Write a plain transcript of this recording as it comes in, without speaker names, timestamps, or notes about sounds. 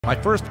My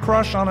first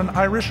crush on an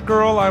Irish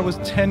girl, I was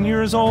 10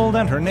 years old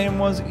and her name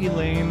was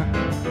Elaine.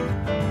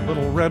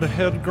 Little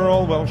redhead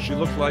girl, well, she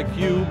looked like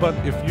you, but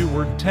if you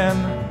were 10,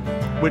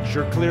 which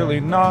you're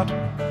clearly not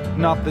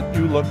that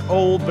you look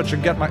old, but you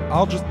get my—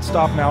 I'll just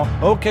stop now.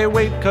 Okay,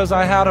 wait, cause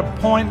I had a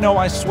point. No,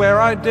 I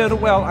swear I did.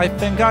 Well, I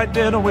think I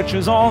did, which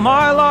is all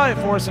my life,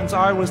 for since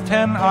I was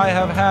 10, I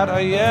have had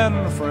a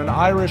yen for an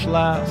Irish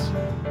lass.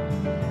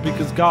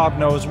 Because God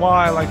knows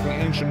why, like the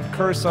ancient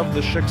curse of the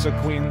Shiksa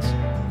queens.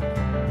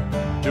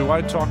 Do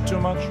I talk too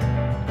much?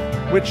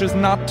 Which is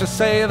not to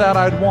say that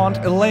I'd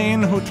want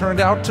Elaine, who turned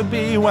out to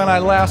be, when I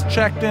last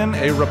checked in,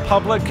 a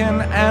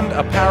Republican and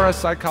a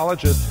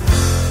parapsychologist.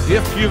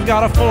 If you've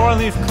got a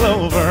four-leaf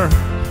clover,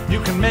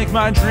 you can make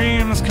my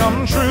dreams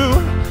come true.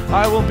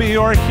 I will be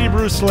your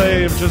Hebrew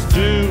slave, just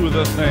do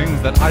the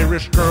things that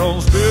Irish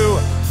girls do.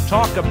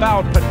 Talk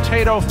about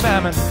potato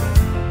famine,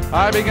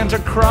 I begin to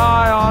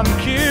cry on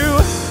cue.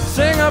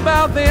 Sing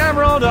about the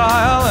Emerald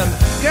Isle and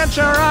get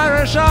your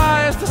Irish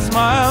eyes to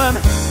smile, and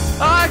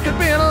I could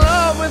be in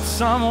love with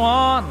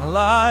someone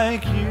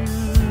like you.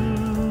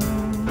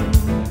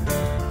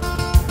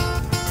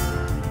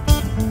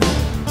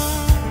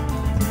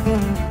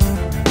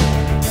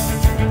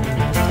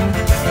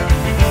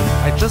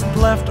 I just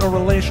left a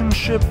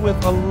relationship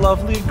with a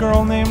lovely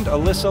girl named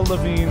Alyssa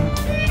Levine.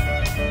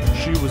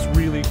 She was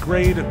really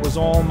great, it was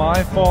all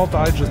my fault.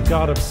 I just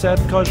got upset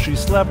cause she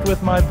slept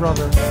with my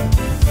brother.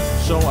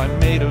 So I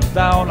made a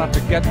vow not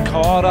to get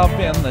caught up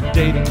in the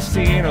dating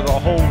scene, or the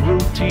whole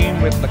routine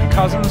with the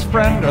cousin's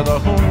friend, or the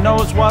who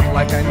knows what,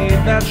 like I need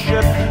that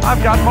shit.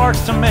 I've got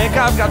marks to make,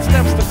 I've got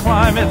steps to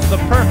climb, it's the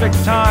perfect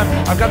time.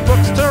 I've got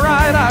books to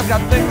write, I've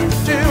got things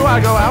to do. I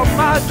go out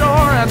my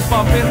door and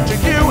bump into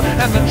you,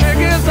 and the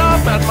jig is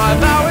up and my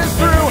vow is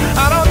through.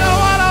 I don't know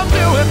what I'm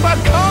doing, but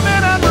come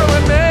in and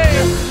ruin me.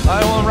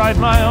 I will write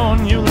my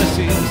own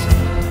Ulysses,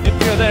 if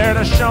you're there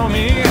to show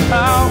me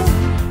how.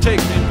 Take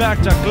me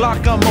back to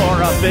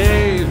Glockamora,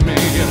 bathe me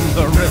in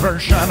the river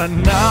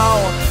Shannon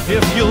now.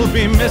 If you'll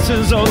be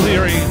Mrs.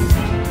 O'Leary,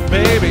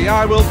 baby,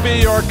 I will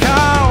be your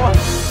cow.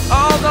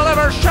 I'll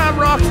deliver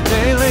shamrocks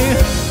daily,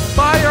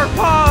 by your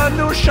pa a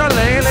new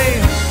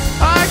shillelagh.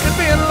 I could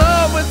be in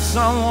love with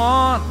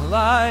someone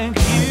like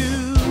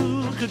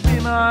you. Could be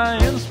my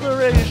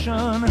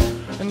inspiration,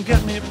 and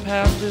get me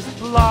past this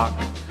block,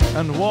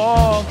 and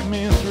walk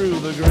me through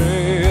the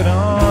great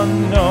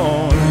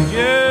unknown.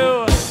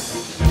 You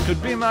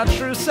could be my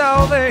true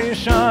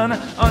salvation,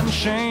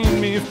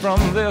 unchain me from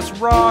this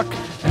rock,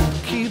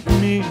 and keep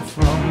me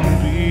from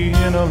being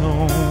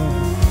alone.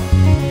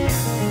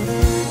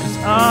 Cause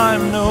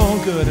I'm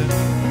no good at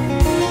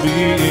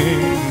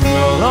being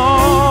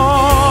alone.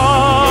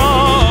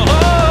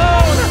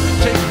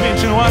 Take me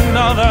to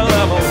another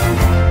level,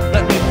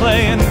 let me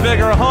play in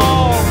bigger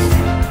halls.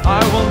 I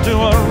will do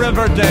a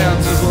river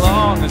dance as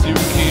long as you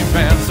keep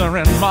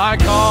answering my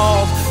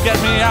calls.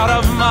 Get me out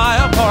of my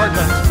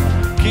apartment,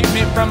 keep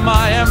me from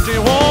my empty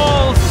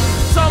walls.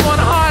 Someone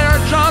hire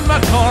John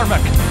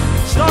McCormick,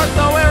 start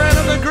the wearing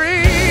of the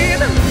green.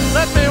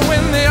 Let me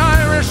win the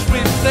Irish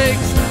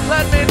sweepstakes,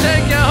 let me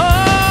take you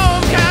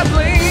home,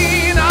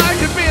 Kathleen. I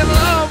could be in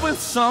love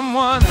with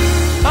someone,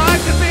 I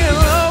could be in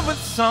love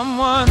with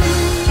someone,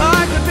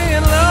 I could be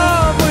in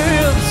love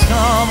with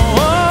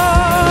someone.